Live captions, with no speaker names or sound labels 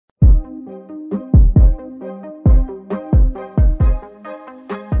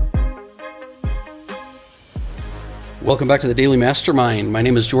Welcome back to the Daily Mastermind. My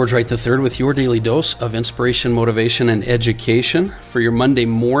name is George Wright III with your daily dose of inspiration, motivation, and education for your Monday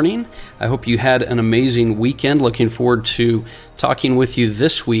morning. I hope you had an amazing weekend. Looking forward to talking with you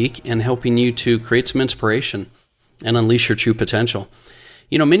this week and helping you to create some inspiration and unleash your true potential.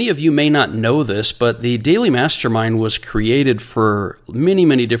 You know, many of you may not know this, but the Daily Mastermind was created for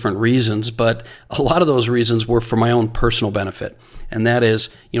many different reasons, but a lot of those reasons were for my own personal benefit. And that is,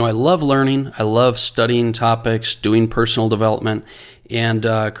 I love learning, I love studying topics, doing personal development,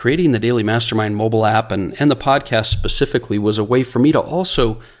 and creating the Daily Mastermind mobile app and the podcast specifically was a way for me to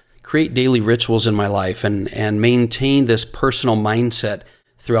also create daily rituals in my life and maintain this personal mindset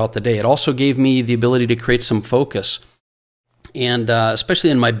throughout the day. It also gave me the ability to create some focus, and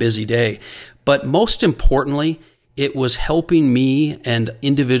especially in my busy day. But most importantly, it was helping me and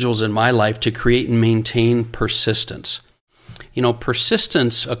individuals in my life to create and maintain persistence.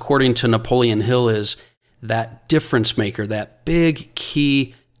 Persistence, according to Napoleon Hill, is that difference maker, that big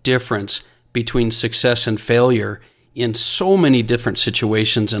key difference between success and failure in so many different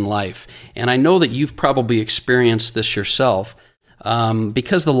situations in life. And I know that you've probably experienced this yourself.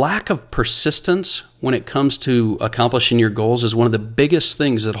 Because the lack of persistence when it comes to accomplishing your goals is one of the biggest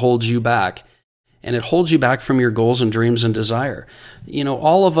things that holds you back. And it holds you back from your goals and dreams and desire.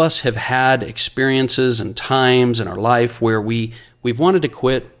 All of us have had experiences and times in our life where we've wanted to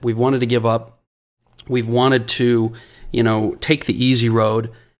quit, we've wanted to give up, we've wanted to, take the easy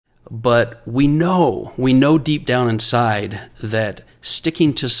road. But we know deep down inside that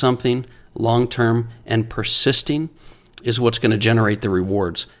sticking to something long-term and persisting is what's going to generate the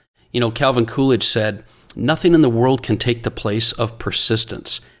rewards. Calvin Coolidge said, "Nothing in the world can take the place of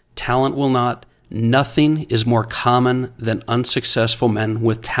persistence. Talent will not. Nothing is more common than unsuccessful men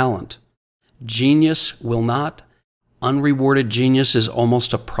with talent. Genius will not. Unrewarded genius is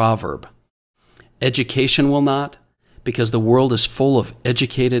almost a proverb. Education will not, because the world is full of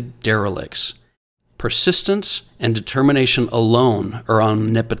educated derelicts. Persistence and determination alone are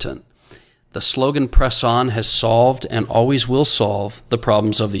omnipotent. The slogan 'Press On' has solved and always will solve the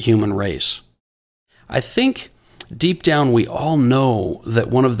problems of the human race." I think deep down we all know that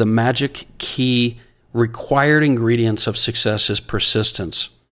one of the magic key required ingredients of success is persistence.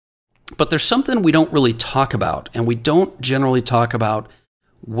 But there's something we don't really talk about, and we don't generally talk about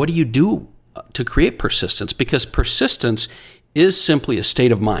what do you do to create persistence, because persistence is simply a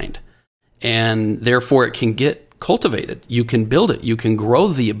state of mind, and therefore it can get cultivated. You can build it. You can grow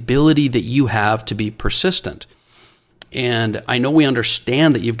the ability that you have to be persistent. And I know we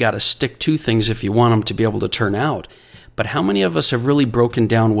understand that you've got to stick to things if you want them to be able to turn out. But how many of us have really broken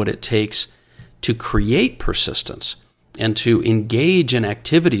down what it takes to create persistence and to engage in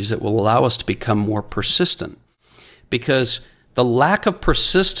activities that will allow us to become more persistent? Because the lack of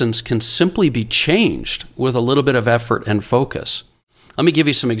persistence can simply be changed with a little bit of effort and focus. Let me give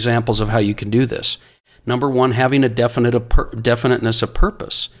you some examples of how you can do this. Number one, having a definiteness of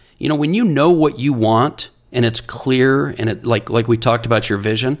purpose. When you know what you want and it's clear and it like we talked about your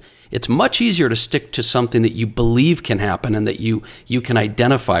vision, it's much easier to stick to something that you believe can happen and that you can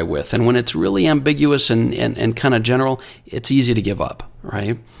identify with. And when it's really ambiguous and kind of general, it's easy to give up,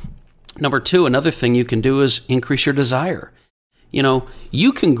 right? Number two, another thing you can do is increase your desire.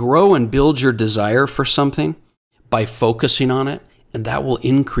 You can grow and build your desire for something by focusing on it, and that will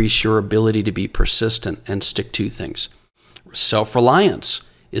increase your ability to be persistent and stick to things. Self-reliance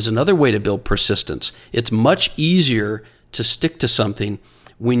is another way to build persistence. It's much easier to stick to something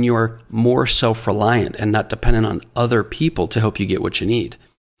when you're more self-reliant and not dependent on other people to help you get what you need.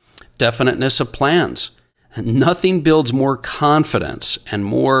 Definiteness of plans. Nothing builds more confidence and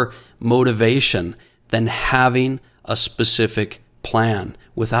more motivation than having a specific plan.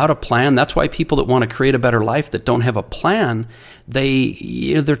 Without a plan, that's why people that want to create a better life that don't have a plan,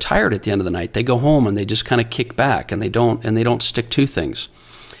 they're tired at the end of the night. They go home and they just kind of kick back and they don't stick to things.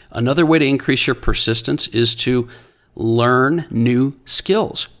 Another way to increase your persistence is to learn new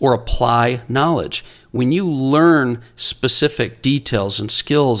skills or apply knowledge. When you learn specific details and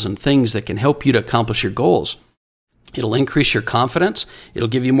skills and things that can help you to accomplish your goals, it'll increase your confidence, it'll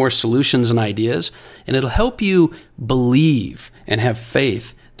give you more solutions and ideas, and it'll help you believe and have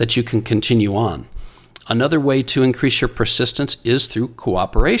faith that you can continue on. Another way to increase your persistence is through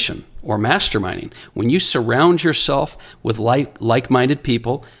cooperation or masterminding. When you surround yourself with like-minded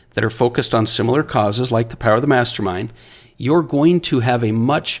people that are focused on similar causes, like the power of the mastermind, you're going to have a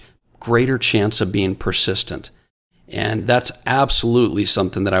much greater chance of being persistent. And that's absolutely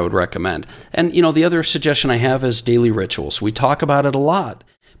something that I would recommend. And, the other suggestion I have is daily rituals. We talk about it a lot,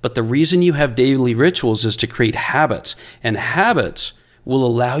 but the reason you have daily rituals is to create habits. And habits will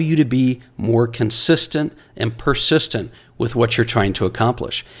allow you to be more consistent and persistent with what you're trying to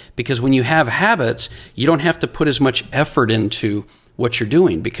accomplish. Because when you have habits, you don't have to put as much effort into what you're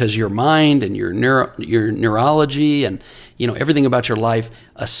doing, because your mind and your neurology and everything about your life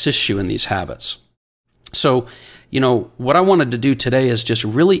assists you in these habits. So, what I wanted to do today is just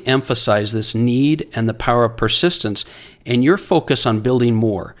really emphasize this need and the power of persistence and your focus on building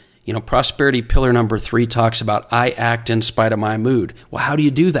more. Prosperity pillar number 3 talks about I act in spite of my mood. Well, how do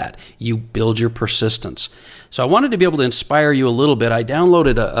you do that? You build your persistence. So I wanted to be able to inspire you a little bit. I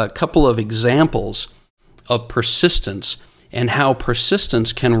downloaded a couple of examples of persistence and how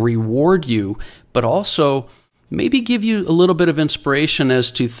persistence can reward you, but also maybe give you a little bit of inspiration as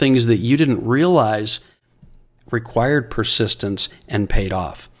to things that you didn't realize required persistence and paid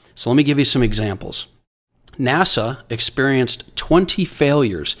off. So let me give you some examples. NASA experienced 20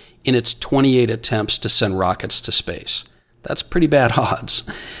 failures in its 28 attempts to send rockets to space. That's pretty bad odds.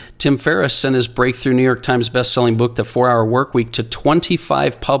 Tim Ferriss sent his breakthrough New York Times bestselling book, The 4-Hour Workweek, to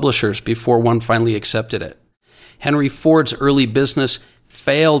 25 publishers before one finally accepted it. Henry Ford's early business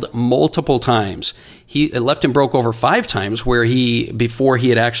failed multiple times. It left him broke over 5 times before he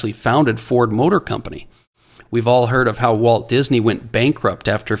had actually founded Ford Motor Company. We've all heard of how Walt Disney went bankrupt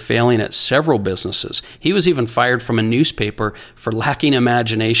after failing at several businesses. He was even fired from a newspaper for lacking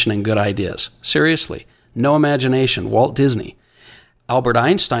imagination and good ideas. Seriously, no imagination, Walt Disney. Albert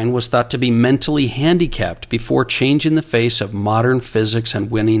Einstein was thought to be mentally handicapped before changing the face of modern physics and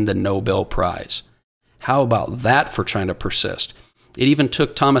winning the Nobel Prize. How about that for trying to persist? It even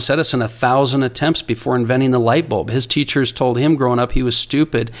took Thomas Edison 1,000 attempts before inventing the light bulb. His teachers told him growing up he was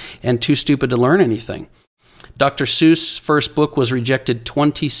stupid and too stupid to learn anything. Dr. Seuss' first book was rejected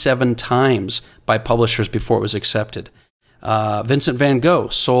 27 times by publishers before it was accepted. Vincent van Gogh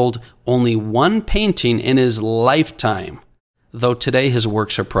sold only 1 painting in his lifetime, though today his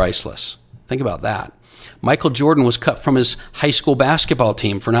works are priceless. Think about that. Michael Jordan was cut from his high school basketball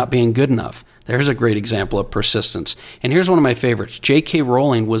team for not being good enough. There's a great example of persistence. And here's one of my favorites. J.K.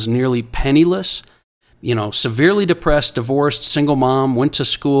 Rowling was nearly penniless, severely depressed, divorced, single mom, went to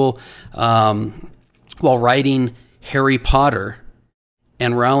school while writing Harry Potter,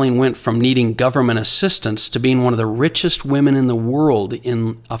 and Rowling went from needing government assistance to being one of the richest women in the world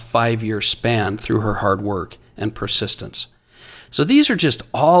in a 5-year span through her hard work and persistence. So these are just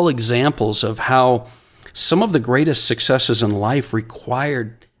all examples of how some of the greatest successes in life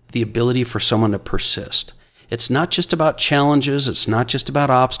required the ability for someone to persist. It's not just about challenges. It's not just about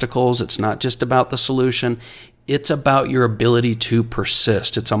obstacles. It's not just about the solution. It's about your ability to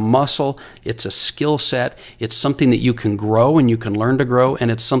persist. It's a muscle. It's a skill set. It's something that you can grow and you can learn to grow, and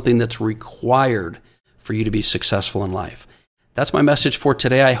it's something that's required for you to be successful in life. That's my message for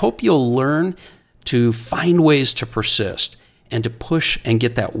today. I hope you'll learn to find ways to persist and to push and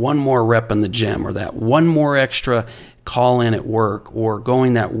get that one more rep in the gym, or that one more extra call in at work, or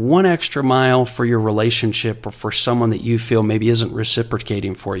going that one extra mile for your relationship or for someone that you feel maybe isn't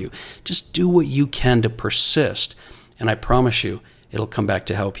reciprocating for you. Just do what you can to persist, and I promise you it'll come back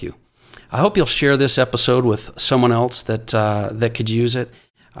to help you. I hope you'll share this episode with someone else that could use it.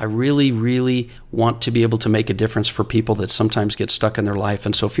 I really, really want to be able to make a difference for people that sometimes get stuck in their life.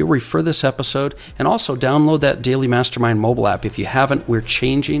 And so if you'll refer this episode, and also download that Daily Mastermind mobile app. If you haven't, we're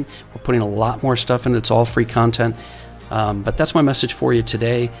changing. We're putting a lot more stuff in. It's all free content. But that's my message for you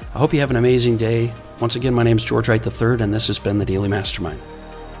today. I hope you have an amazing day. Once again, my name is George Wright III, and this has been the Daily Mastermind.